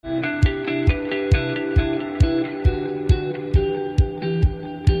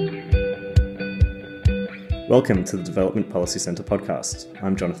Welcome to the Development Policy Centre podcast.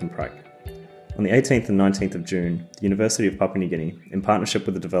 I'm Jonathan Pryke. On the 18th and 19th of June, the University of Papua New Guinea, in partnership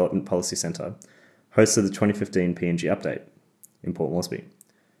with the Development Policy Centre, hosted the 2015 PNG Update in Port Moresby.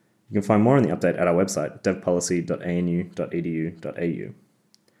 You can find more on the update at our website, devpolicy.anu.edu.au.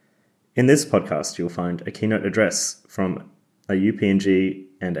 In this podcast, you'll find a keynote address from a UPNG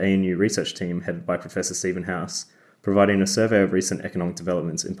and ANU research team headed by Professor Stephen House, providing a survey of recent economic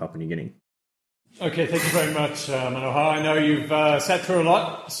developments in Papua New Guinea. Okay, thank you very much, Manohar. I know you've sat through a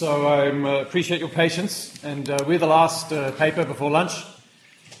lot, so I appreciate your patience. And we're the last paper before lunch,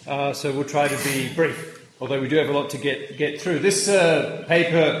 so we'll try to be brief, although we do have a lot to get through. This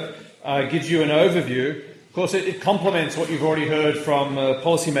paper gives you an overview. Of course, it complements what you've already heard from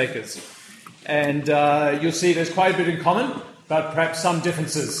policymakers. And you'll see there's quite a bit in common, but perhaps some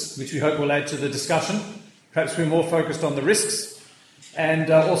differences, which we hope will add to the discussion. Perhaps we're more focused on the risks.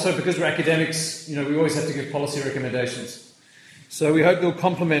 And also, because we're academics, we always have to give policy recommendations. So we hope they'll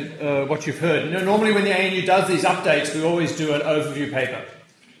complement what you've heard. Normally when the ANU does these updates, we always do an overview paper.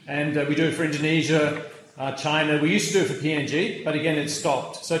 And we do it for Indonesia, China. We used to do it for PNG, but again, it's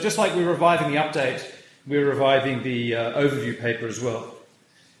stopped. So just like we're reviving the update, we're reviving the overview paper as well.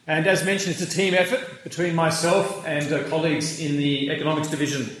 And as mentioned, it's a team effort between myself and colleagues in the economics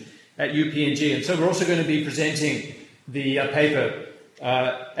division at UPNG. And so we're also going to be presenting the paper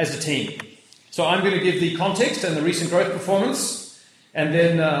as a team. So I'm going to give the context and the recent growth performance, and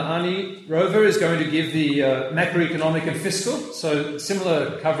then Ani Rover is going to give the macroeconomic and fiscal, so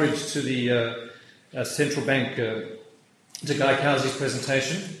similar coverage to the central bank, to Guy Cowsey's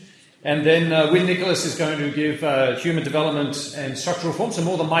presentation. And then Win Nicholas is going to give human development and structural reform, so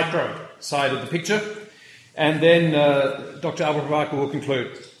more the micro side of the picture. And then Dr. Albert Barker will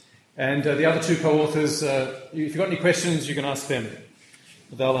conclude. And the other two co-authors, if you've got any questions, you can ask them.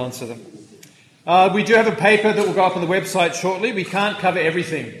 They'll answer them. We do have a paper that will go up on the website shortly. We can't cover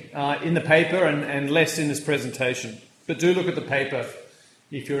everything in the paper and less in this presentation. But do look at the paper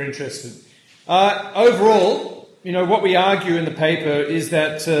if you're interested. Overall, what we argue in the paper is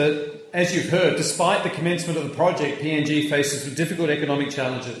that, as you've heard, despite the commencement of the project, PNG faces difficult economic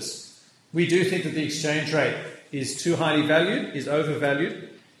challenges. We do think that the exchange rate is too highly valued, is overvalued,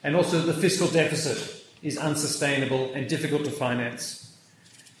 and also the fiscal deficit is unsustainable and difficult to finance.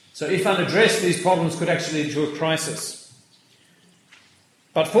 So if unaddressed, these problems could actually lead to a crisis.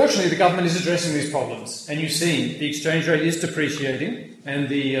 But fortunately, the government is addressing these problems. And you've seen the exchange rate is depreciating, and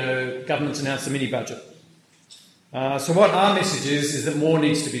the government's announced a mini-budget. So what our message is that more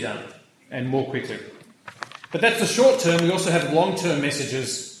needs to be done, and more quickly. But that's the short term. We also have long-term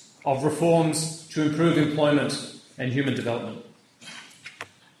messages of reforms to improve employment and human development.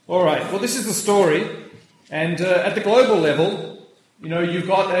 All right, well, this is the story. And at the global level, you've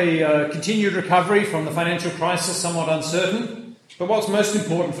got a continued recovery from the financial crisis, somewhat uncertain. But what's most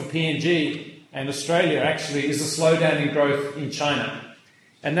important for PNG and Australia, actually, is the slowdown in growth in China.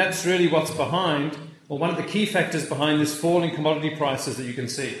 And that's really what's behind, or one of the key factors behind this fall in commodity prices that you can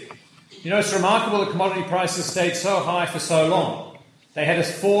see. It's remarkable that commodity prices stayed so high for so long. They had a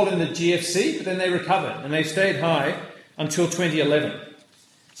fall in the GFC, but then they recovered, and they stayed high until 2011.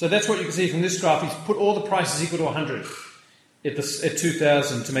 So that's what you can see from this graph. He's put all the prices equal to 100 at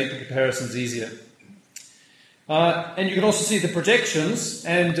 2000 to make the comparisons easier. And you can also see the projections,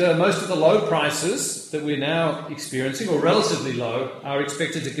 and most of the low prices that we're now experiencing, or relatively low, are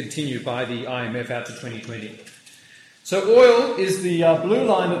expected to continue by the IMF out to 2020. So oil is the blue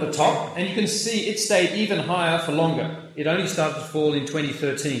line at the top, and you can see it stayed even higher for longer. It only started to fall in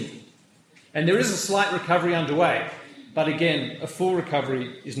 2013. And there is a slight recovery underway. But again, a full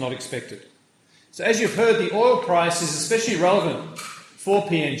recovery is not expected. So as you've heard, the oil price is especially relevant for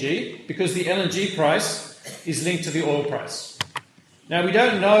PNG because the LNG price is linked to the oil price. Now, we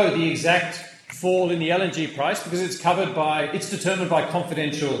don't know the exact fall in the LNG price because it's determined by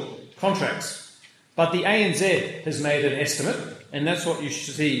confidential contracts. But the ANZ has made an estimate, and that's what you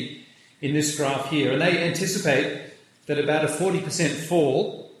should see in this graph here. And they anticipate that about a 40%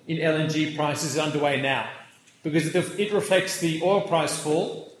 fall in LNG prices is underway now, because it reflects the oil price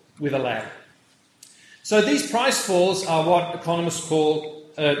fall with a lag. So these price falls are what economists call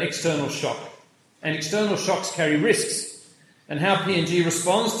an external shock. And external shocks carry risks. And how PNG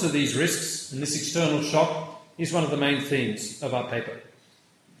responds to these risks and this external shock is one of the main themes of our paper.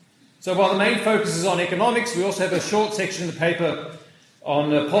 So while the main focus is on economics, we also have a short section in the paper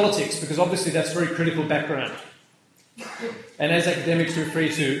on politics, because obviously that's very critical background. And as academics, we're free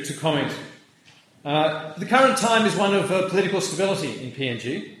to comment. The current time is one of political stability in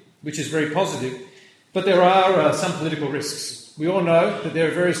PNG, which is very positive, but there are some political risks. We all know that there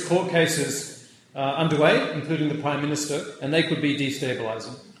are various court cases underway, including the Prime Minister, and they could be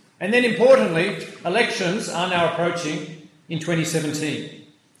destabilising. And then importantly, elections are now approaching in 2017.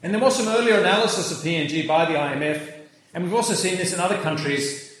 And there was some earlier analysis of PNG by the IMF, and we've also seen this in other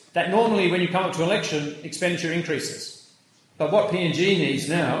countries, that normally when you come up to election, expenditure increases. But what PNG needs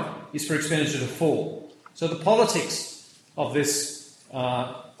now is for expenditure to fall. So the politics of this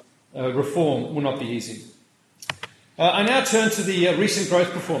reform will not be easy. I now turn to the recent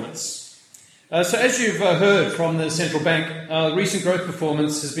growth performance. So as you've heard from the central bank, recent growth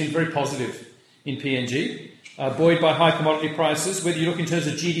performance has been very positive in PNG, buoyed by high commodity prices, whether you look in terms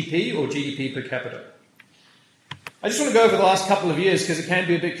of GDP or GDP per capita. I just want to go over the last couple of years because it can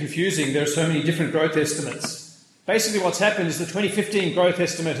be a bit confusing. There are so many different growth estimates. Basically what's happened is the 2015 growth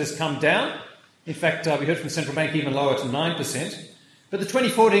estimate has come down. In fact, we heard from the central bank even lower to 9%. But the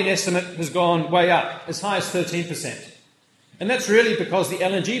 2014 estimate has gone way up, as high as 13%. And that's really because the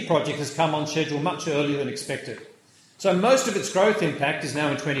LNG project has come on schedule much earlier than expected. So most of its growth impact is now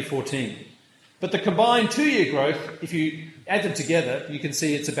in 2014. But the combined 2-year growth, if you add them together, you can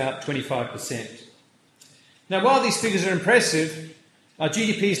see it's about 25%. Now, while these figures are impressive,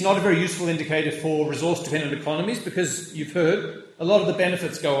 GDP is not a very useful indicator for resource-dependent economies because, you've heard, a lot of the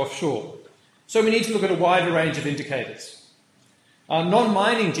benefits go offshore. So we need to look at a wider range of indicators.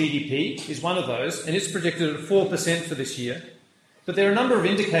 Non-mining GDP is one of those, and it's projected at 4% for this year. But there are a number of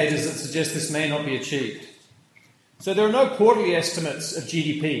indicators that suggest this may not be achieved. So there are no quarterly estimates of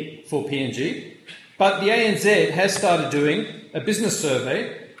GDP for PNG, but the ANZ has started doing a business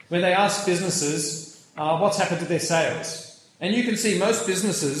survey where they ask businesses what's happened to their sales. And you can see most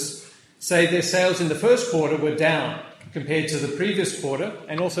businesses say their sales in the first quarter were down compared to the previous quarter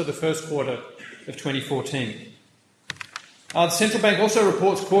and also the first quarter of 2014. The central bank also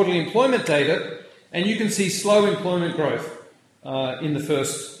reports quarterly employment data, and you can see slow employment growth in the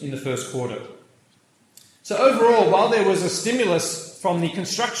first quarter. So overall, while there was a stimulus from the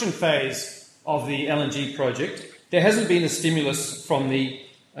construction phase of the LNG project, there hasn't been a stimulus from the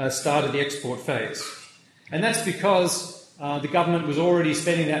start of the export phase. And that's because the government was already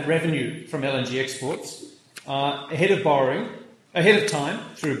spending that revenue from LNG exports ahead of time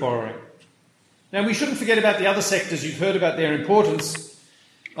through borrowing. Now, we shouldn't forget about the other sectors. You've heard about their importance.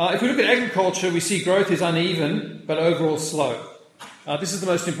 If we look at agriculture, we see growth is uneven, but overall slow. This is the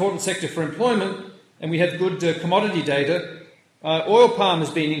most important sector for employment, and we have good commodity data. Oil palm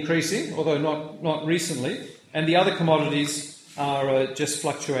has been increasing, although not recently, and the other commodities are just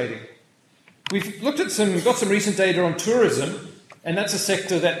fluctuating. We've got some recent data on tourism, and that's a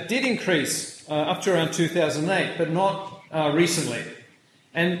sector that did increase up to around 2008, but not recently.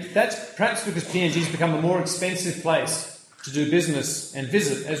 And that's perhaps because PNG has become a more expensive place to do business and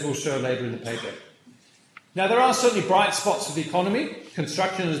visit, as we'll show later in the paper. Now, there are certainly bright spots for the economy.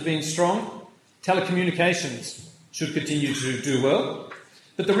 Construction has been strong. Telecommunications should continue to do well.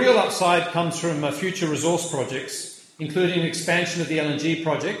 But the real upside comes from future resource projects, including expansion of the LNG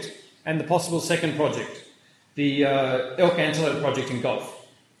project and the possible second project, the Elk Antelope project in Gulf.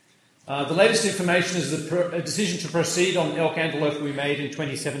 The latest information is a decision to proceed on Elk Antelope we made in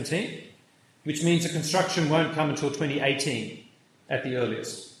 2017, which means the construction won't come until 2018 at the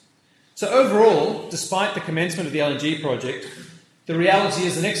earliest. So overall, despite the commencement of the LNG project, the reality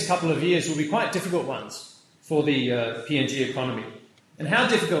is the next couple of years will be quite difficult ones for the PNG economy. And how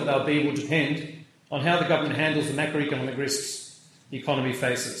difficult they'll be will depend on how the government handles the macroeconomic risks the economy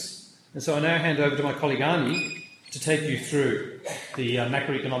faces. And so I now hand over to my colleague Ani to take you through the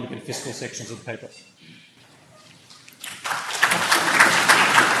macroeconomic and fiscal sections of the paper.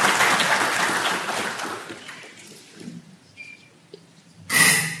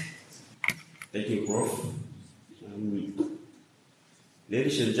 Thank you, Prof.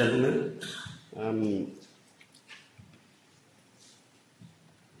 Ladies and gentlemen,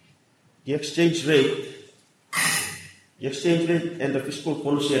 the exchange rate and the fiscal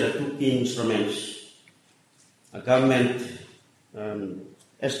policy are the two key instruments a government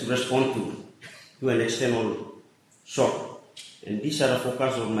has to respond to an external shock. And these are the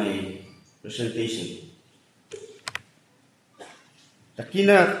focus of my presentation. The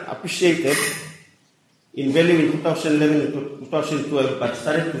kina appreciated in value in 2011 and 2012, but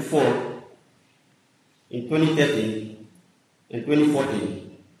started to fall in 2013 and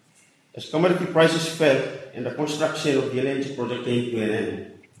 2014 as commodity prices fell and the construction of the LNG project came to an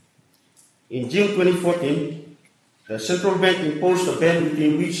end. In June 2014, the central bank imposed a ban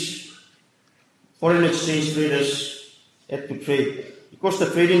within which foreign exchange traders had to trade. Because the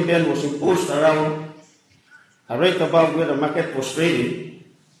trading ban was imposed around a rate above where the market was trading,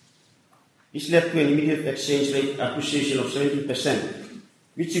 this led to an immediate exchange rate appreciation of 70%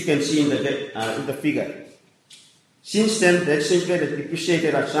 which you can see in the figure. Since then, the exchange rate has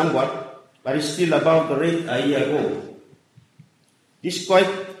depreciated somewhat, but is still above the rate a year ago. This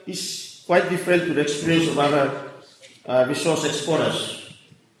is quite different to the experience of other resource exporters,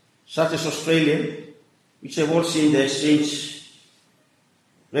 such as Australia, which have all seen the exchange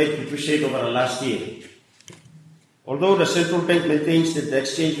rate depreciate over the last year. Although the central bank maintains that the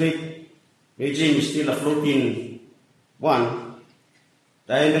exchange rate regime is still a floating one,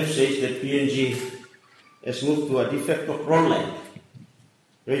 the IMF says that PNG has moved to a de facto prawn-like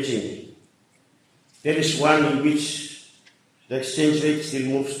regime. That is one in which the exchange rate still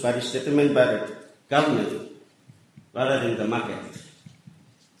moves but is determined by the government rather than the market.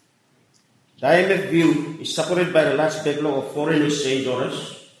 The IMF view is supported by the large backlog of foreign exchange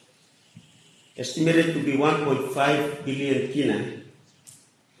orders, estimated to be 1.5 billion kina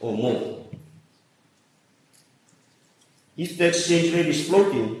or more. If the exchange rate is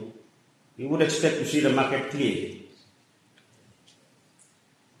floating, we would expect to see the market clear.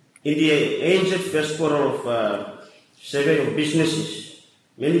 In the ANZ first quarter of survey of businesses,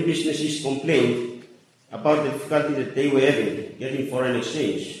 many businesses complained about the difficulty that they were having getting foreign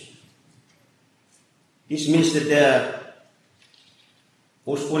exchange. This means that they are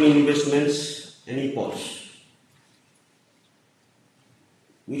postponing investments and imports,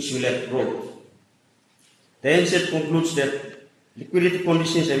 which will have growth. The ANZ concludes that liquidity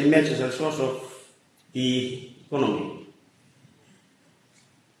conditions have emerged as a source of the economy.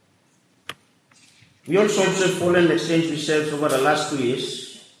 We also observed foreign exchange reserves over the last 2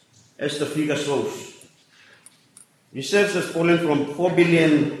 years, as the figure shows. Reserves have fallen from $4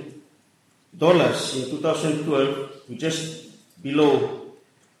 billion in 2012 to just below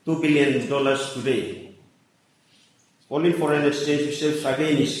 $2 billion today. Falling foreign exchange reserves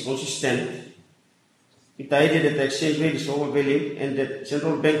again is consistent with the idea that the exchange rate is overvalued and that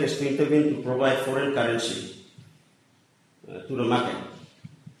central bank has to intervene to provide foreign currency to the market.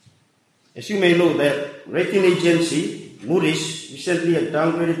 As you may know, the rating agency Moody's recently had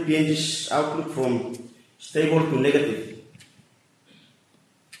downgraded PNG's outlook from stable to negative.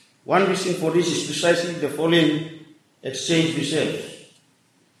 One reason for this is precisely the falling exchange reserves.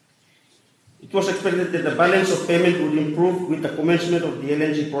 It was expected that the balance of payment would improve with the commencement of the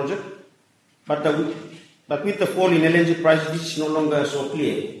LNG project, but with the fall in LNG prices, this is no longer so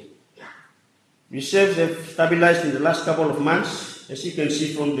clear. Reserves have stabilized in the last couple of months, as you can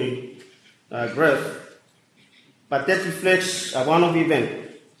see from the graph, but that reflects a one-off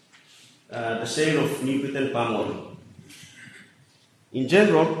event, the sale of New Britain palm oil. In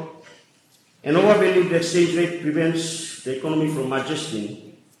general, an overvalued exchange rate prevents the economy from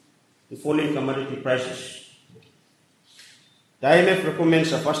adjusting to falling commodity prices. The IMF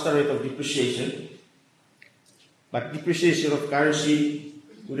recommends a faster rate of depreciation, but depreciation of currency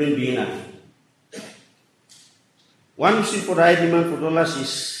wouldn't be enough. One reason for the high demand for dollars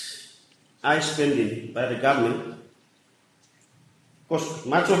is high spending by the government, because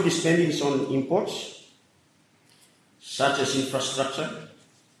much of the spending is on imports, such as infrastructure.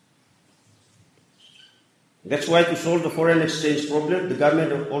 That's why to solve the foreign exchange problem, the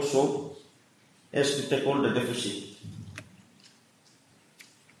government also has to tackle the deficit.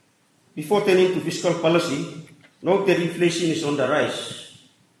 Before turning to fiscal policy, note that inflation is on the rise.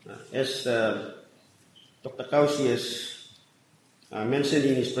 As Dr. Kausi has mentioned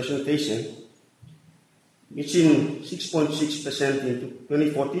in his presentation, reaching 6.6% in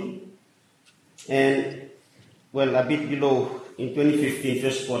 2014 and, well, a bit below in 2015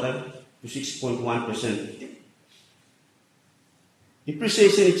 first quarter to 6.1%.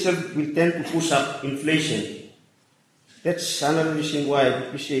 Depreciation itself will tend to push up inflation. That's another reason why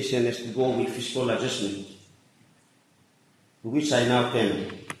depreciation has to go with fiscal adjustment, to which I now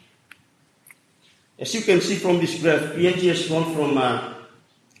turn. As you can see from this graph, PNG has gone from a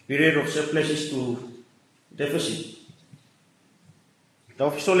period of surpluses to deficit. The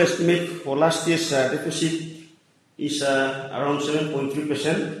official estimate for last year's deficit is around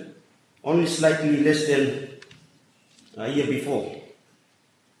 7.3%, only slightly less than a year before.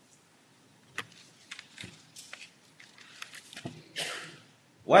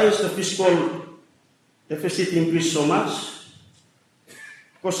 Why is the fiscal deficit increased so much?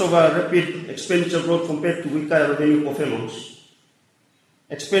 Because of a rapid expenditure growth compared to weaker revenue performance.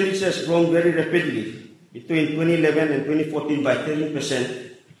 Expenditure has grown very rapidly between 2011 and 2014 by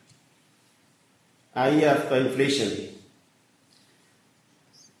 13% a year after inflation.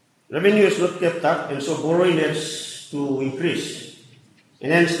 Revenue has not kept up, and so borrowing has to increase,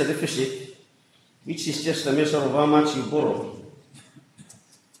 and hence the deficit, which is just a measure of how much you borrow.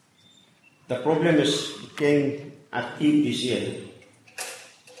 The problem has become acute this year.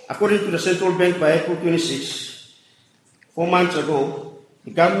 according to the central bank, by April 26, 4 months ago,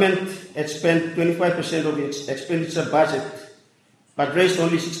 the government had spent 25% of its expenditure budget, but raised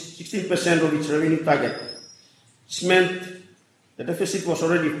only 16% of its revenue target. This meant the deficit was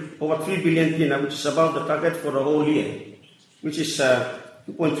already over 3 billion kina, which is above the target for the whole year, which is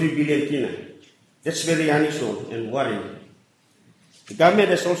 2.3 billion kina. That's very unusual and worrying. The government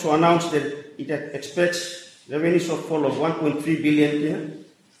has also announced that it expects revenue shortfall of 1.3 billion kina,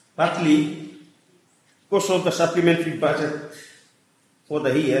 partly because of the supplementary budget for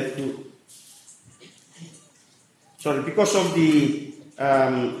the year because of the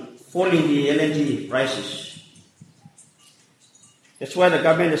fall in the LNG prices. That's why the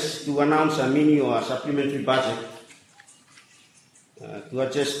government has to announce a mini or a supplementary budget to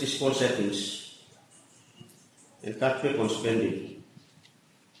adjust fiscal settings and cut back on spending.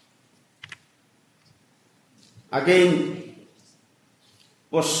 Again,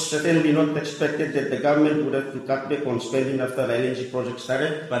 it was certainly not expected that the government would have to cut back on spending after the LNG project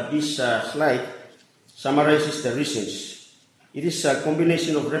started, but this slide summarizes the reasons. It is a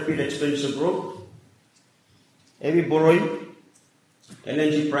combination of rapid expenditure growth, heavy borrowing,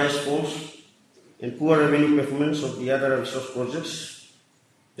 LNG price falls, and poor revenue performance of the other resource projects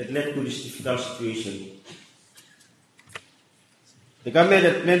that led to this difficult situation. The government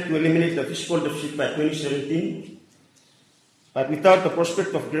had planned to eliminate the fiscal deficit by 2017, but without the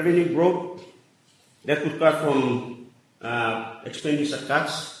prospect of revenue growth, that could cut from expenditure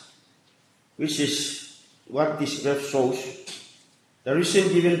cuts, which is what this graph shows. The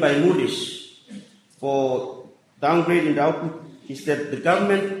reason given by Moody's for downgrading the output is that the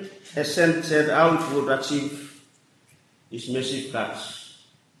government has said how it would achieve these massive cuts.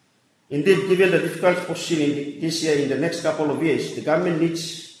 Indeed, given the difficult position this year in the next couple of years, the government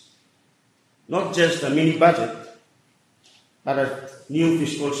needs not just a mini budget, but a new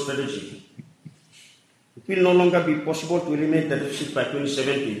fiscal strategy. It will no longer be possible to eliminate the deficit by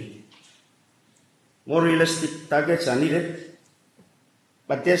 2017. More realistic targets are needed,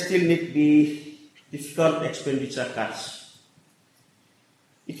 but there still need to be difficult expenditure cuts.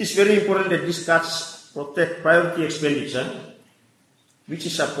 It is very important that these cuts protect priority expenditure, which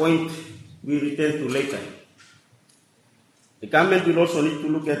is a point we return to later. The government will also need to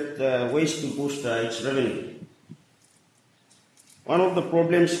look at ways to boost its revenue. One of the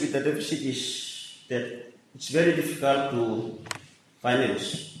problems with the deficit is that it's very difficult to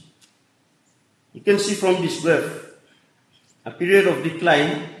finance. You can see from this graph a period of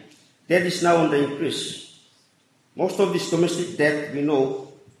decline. Debt is now on the increase. Most of this domestic debt, we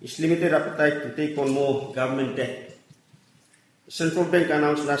know, is limited appetite to take on more government debt. The central bank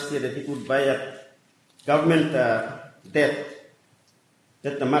announced last year that it would buy up government debt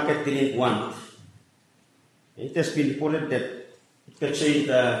that the market didn't want. It has been reported that it purchased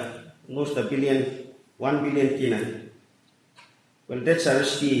almost 1 billion kina. Well, that's a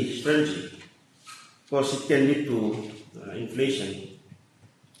risky strategy because it can lead to inflation.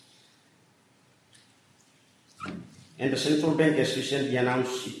 And the central bank has recently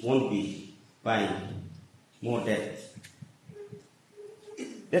announced it won't be buying more debt.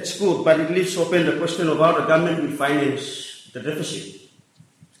 That's good, but it leaves open the question of how the government will finance the deficit.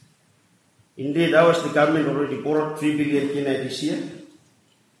 Indeed, how has the government already borrowed 3 billion kina this year?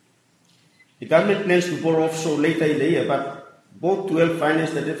 The government plans to borrow offshore later in the year, but both to help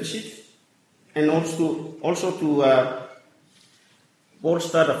finance the deficit and also to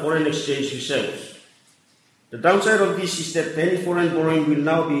bolster the foreign exchange reserves. The downside of this is that any foreign borrowing will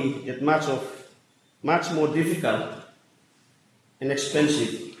now be that much more difficult and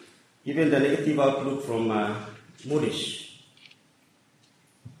expensive, given the negative outlook from Moody's.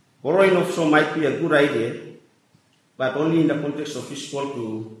 Borrowing offshore might be a good idea, but only in the context of fiscal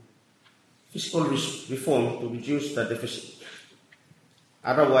reform to reduce the deficit.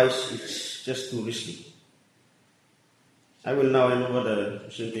 Otherwise, it's just too risky. I will now hand over the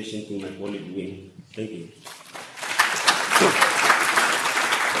presentation to my colleague Wayne. Thank you.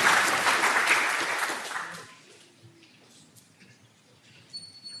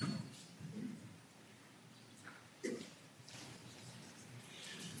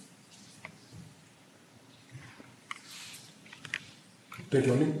 Thank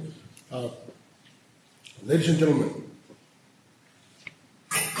you, Ani. Ladies and gentlemen,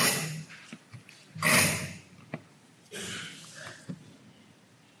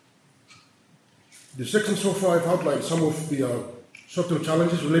 the section so far I've outlined some of the short-term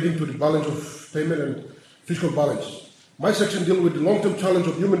challenges relating to the balance of payment and fiscal balance. My section deals with the long-term challenge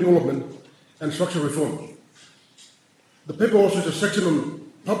of human development and structural reform. The paper also has a section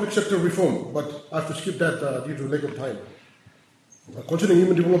on public sector reform, but I have to skip that due to lack of time. Concerning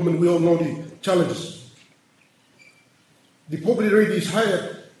human development, we all know the challenges. The poverty rate is high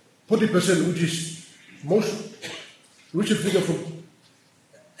at 40%, which is most recent figure from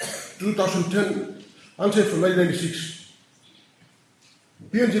 2010, unchanged from 1996.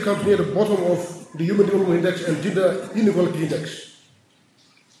 PNG comes near the bottom of the Human Development Index and Gender Inequality Index.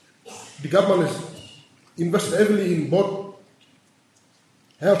 The government has invested heavily in both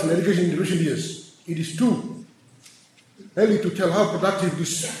health and education in recent years. It is too early to tell how productive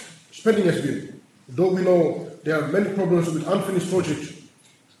this spending has been, though we know there are many problems with unfinished projects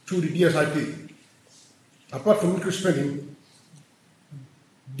through the DSIP. Apart from increased spending,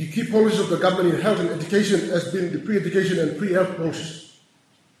 the key policies of the government in health and education has been the pre-education and pre-health policies.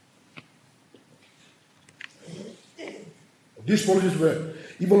 These policies were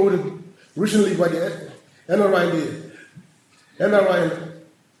evaluated recently by the NRI and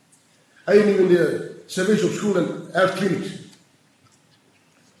INU in their surveys of school and health clinics.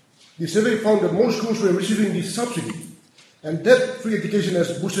 The survey found that most schools were receiving the subsidy, and that free education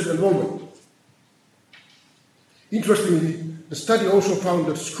has boosted enrollment. Interestingly, the study also found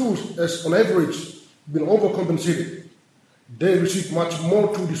that schools has on average been overcompensated. They receive much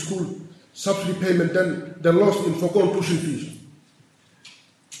more through the school subsidy payment than lost in foregone tuition fees.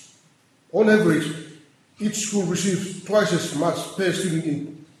 On average, each school receives twice as much per student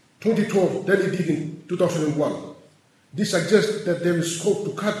in 2012 than it did in 2001. This suggests that there is scope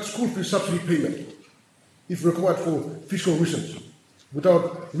to cut school fee subsidy payment if required for fiscal reasons,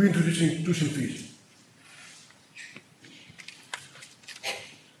 without reintroducing tuition fees.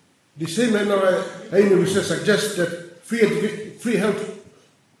 The same NRI research suggests that free health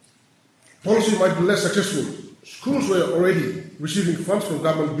policy might be less successful. Schools were already receiving funds from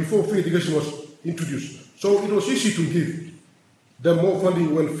government before free education was introduced, so it was easy to give them more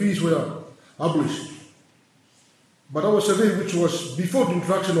funding when fees were abolished. But our survey, which was before the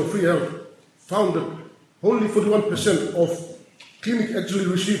introduction of free health, found that only 41% of clinics actually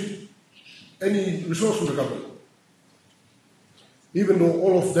received any resource from the government, even though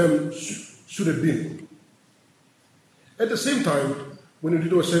all of them should have been. At the same time, when we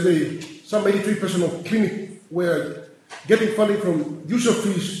did a survey, some 83% of clinics were getting funding from user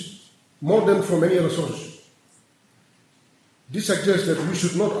fees more than from any other sources. This suggests that we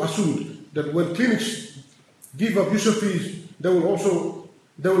should not assume that when clinics give up user fees, they will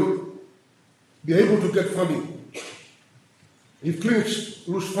be able to get funding. If clinics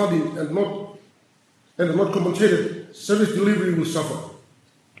lose funding and are not compensated, service delivery will suffer.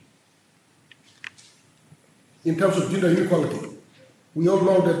 In terms of gender inequality, we all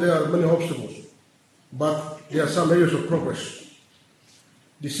know that there are many obstacles, but there are some areas of progress.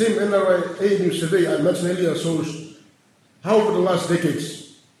 The same NRI ANU survey I mentioned earlier shows how over the last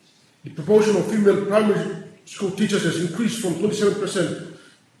decades, the proportion of female primary school teachers has increased from 27%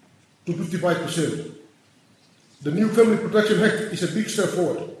 to 55%. The new Family Protection Act is a big step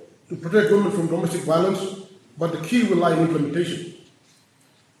forward to protect women from domestic violence, but the key will lie in implementation.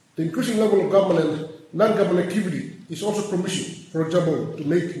 The increasing level of government and non-government activity is also promising, for example, to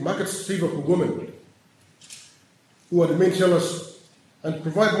make markets safer for women who are the main sellers and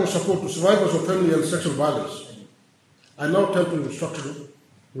provide more support to survivors of family and sexual violence. I now turn to structural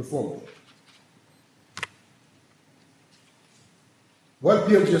reform. While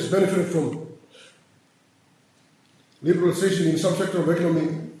PNG has benefited from liberalization in some sector of the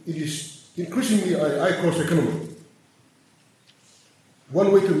economy, it is increasingly a high-cost economy.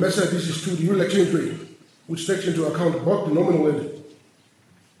 One way to measure this is through the real exchange rate, which takes into account both the nominal and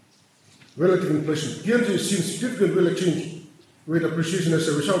relative inflation. PNG has seen significant real exchange rate appreciation as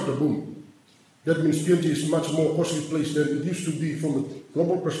a result of the boom. That means PNG is much more costly placed than it used to be from a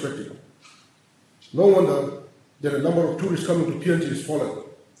global perspective. No wonder that the number of tourists coming to PNG is fallen.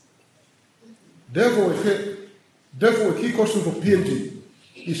 Therefore, a key question for PNG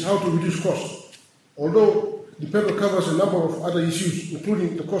is how to reduce costs. Although the paper covers a number of other issues,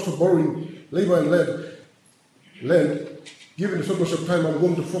 including the cost of borrowing labor and land, given the surplus of time, I'm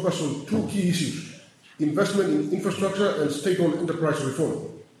going to focus on two key issues: investment in infrastructure and state-owned enterprise reform.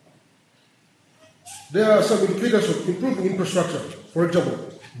 There are some indicators of improving infrastructure. For example,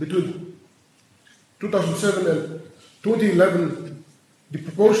 between 2007 and 2011, the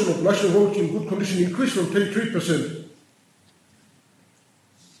proportion of national roads in good condition increased from 33%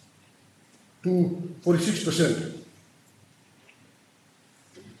 to 46%.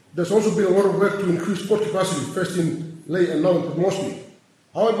 There's also been a lot of work to increase port capacity, first in Lae and now in Port Moresby.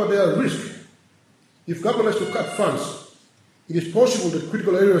 However, there are risks. If government has to cut funds, it is possible that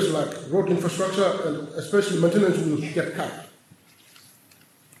critical areas like road infrastructure and especially maintenance will get cut.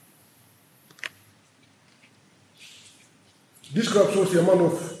 This graph shows the amount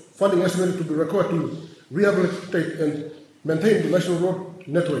of funding estimated to be required to rehabilitate and maintain the national road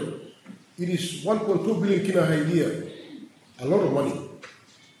network. It is 1.2 billion kina a year, a lot of money.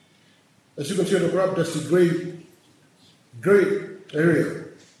 As you can see on the graph, that's the gray area.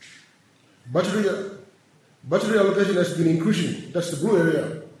 Budgetary allocation has been increasing, that's the blue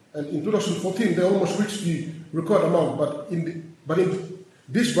area. And in 2014, they almost reached the required amount, but in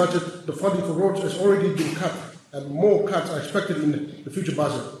this budget, the funding for roads has already been cut, and more cuts are expected in the future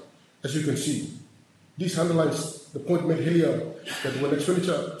budget, as you can see. This underlines the point made earlier that when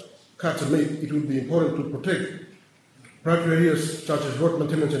expenditure cuts are made, it will be important to protect priority areas such as road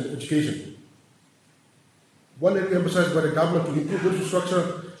maintenance and education. One area emphasized by the government to improve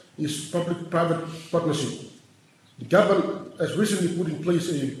infrastructure is public-private partnership. The government has recently put in place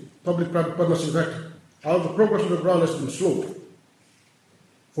a public-private partnership act. However, progress on the ground has been slow.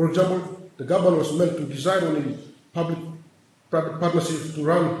 For example, the government was meant to decide on a public-private partnership to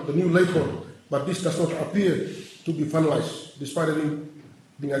run the new lake road, but this does not appear to be finalized, despite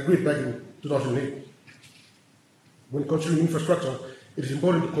it being agreed back in 2008. When considering infrastructure, it is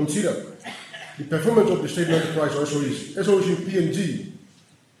important to consider the performance of the state enterprise or SOEs. SOEs in PNG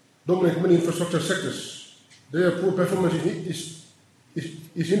dominate many infrastructure sectors. Their poor performance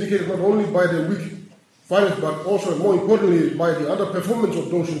is indicated not only by the weak finance, but also, more importantly, by the underperformance of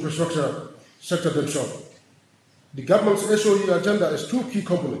those infrastructure sectors themselves. The government's SOE agenda has two key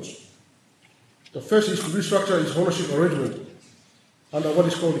components. The first is to restructure its ownership arrangement under what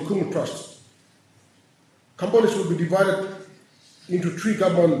is called the Kumu Trust. Companies will be divided into three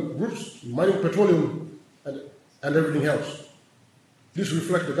government groups: mining, petroleum, and everything else. This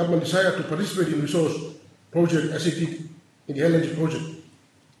reflects the government's desire to participate in resource project as it did in the LNG project.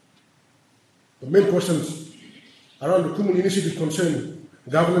 The main questions around the Kumu initiative concern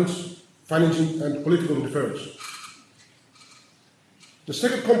governance, financing, and political interference. The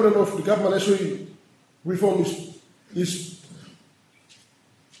second component of the government SOE reform is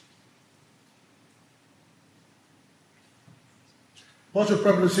partial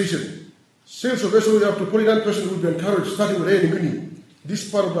privatization. Sales of SOE up to 49% will be encouraged, starting with Air Niugini. This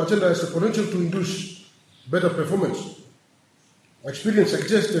part of the agenda has the potential to induce better performance. Experience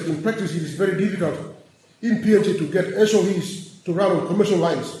suggests that in practice it is very difficult in PNG to get SOEs to run on commercial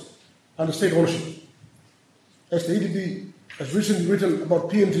lines under state ownership. As the EDB has recently written about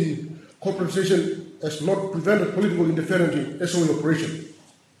PNG, corporatization has not prevented political interference in SOE operation.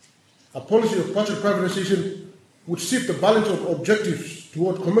 A policy of partial privatization would shift the balance of objectives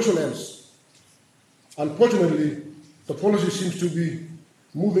toward commercial ends. Unfortunately, the policy seems to be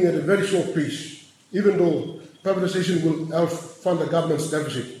moving at a very slow pace, even though privatization will help fund the government's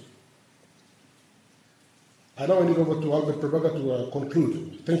deficit. I now hand it over to Albert Prabaga to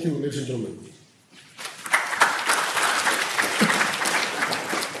conclude. Thank you, ladies and gentlemen.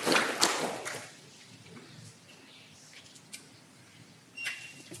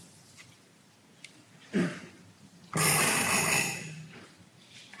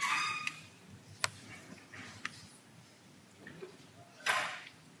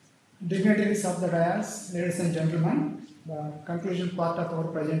 Dignitaries of the dais, ladies and gentlemen, the conclusion part of our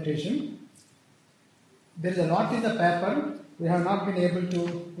presentation. There is a lot in the paper we have not been able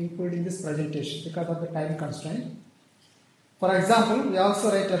to include in this presentation because of the time constraint. For example, we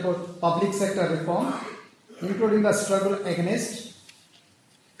also write about public sector reform, including the struggle against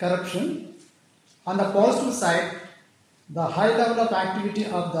corruption. On the positive side, the high level of activity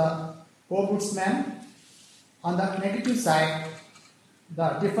of the ombudsman. On the negative side, the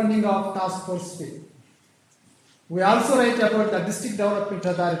defunding of task force fee. We also write about the district development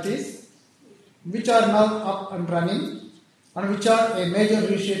authorities, which are now up and running, and which are a major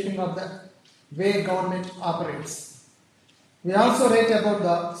reshaping of the way government operates. We also write about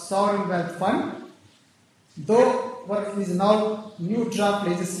the Sovereign Wealth Fund, though what is now new draft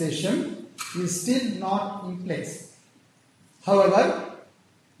legislation is still not in place. However,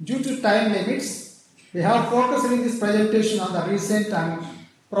 due to time limits, we have focused in this presentation on the recent and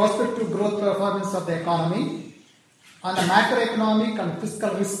prospective growth performance of the economy, on the macroeconomic and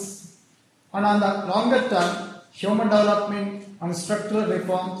fiscal risks, and on the longer term human development and structural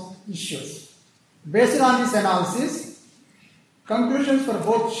reforms issues. Based on this analysis, conclusions for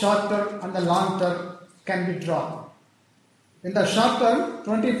both short term and the long term can be drawn. In the short term,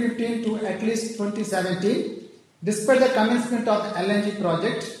 2015 to at least 2017, despite the commencement of the LNG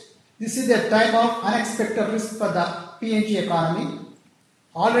project, this is a time of unexpected risk for the PNG economy,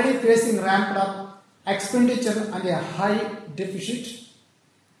 already facing ramped up expenditure and a high deficit,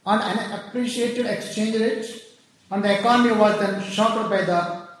 on an appreciated exchange rate, and the economy was then shocked by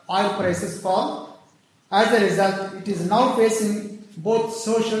the oil prices fall, As a result, it is now facing both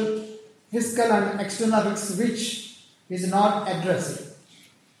social, fiscal and external risks which is not addressed.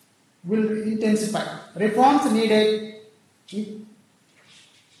 Will intensify. Reforms needed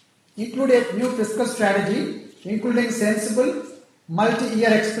include a new fiscal strategy, including sensible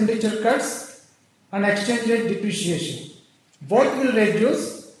multi-year expenditure cuts and exchange rate depreciation. Both will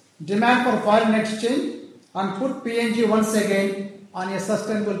reduce demand for foreign exchange and put PNG once again on a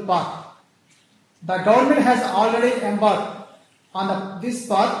sustainable path. The government has already embarked on this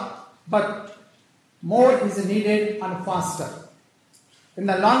path, but more is needed and faster. In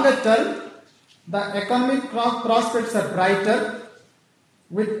the longer term, the economic prospects are brighter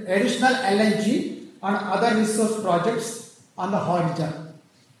with additional LNG and other resource projects on the horizon.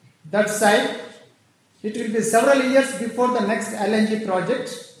 That said, it will be several years before the next LNG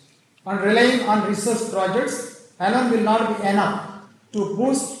project, and relying on resource projects alone will not be enough to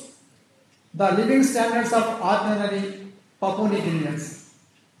boost the living standards of ordinary Papua New Guineans.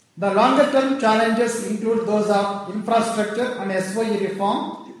 The longer-term challenges include those of infrastructure and SOE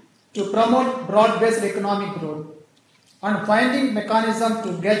reform to promote broad-based economic growth and finding mechanisms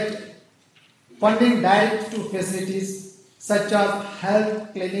to get funding direct to facilities such as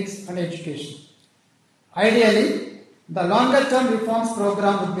health, clinics and education. Ideally, the longer-term reforms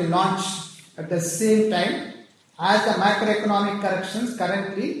program would be launched at the same time as the macroeconomic corrections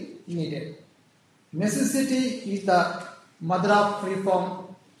currently needed. Necessity is the mother of reform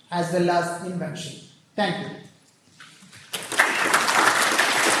as well as invention. Thank you.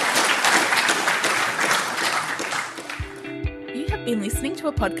 You have been listening to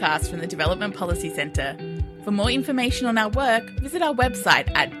a podcast from the Development Policy Centre. For more information on our work, visit our website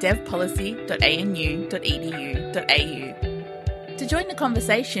at devpolicy.anu.edu.au. To join the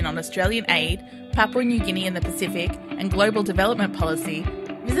conversation on Australian aid, Papua New Guinea and the Pacific, and global development policy,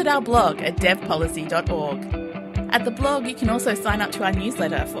 visit our blog at devpolicy.org. At the blog, you can also sign up to our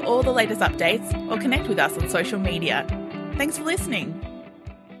newsletter for all the latest updates or connect with us on social media. Thanks for listening.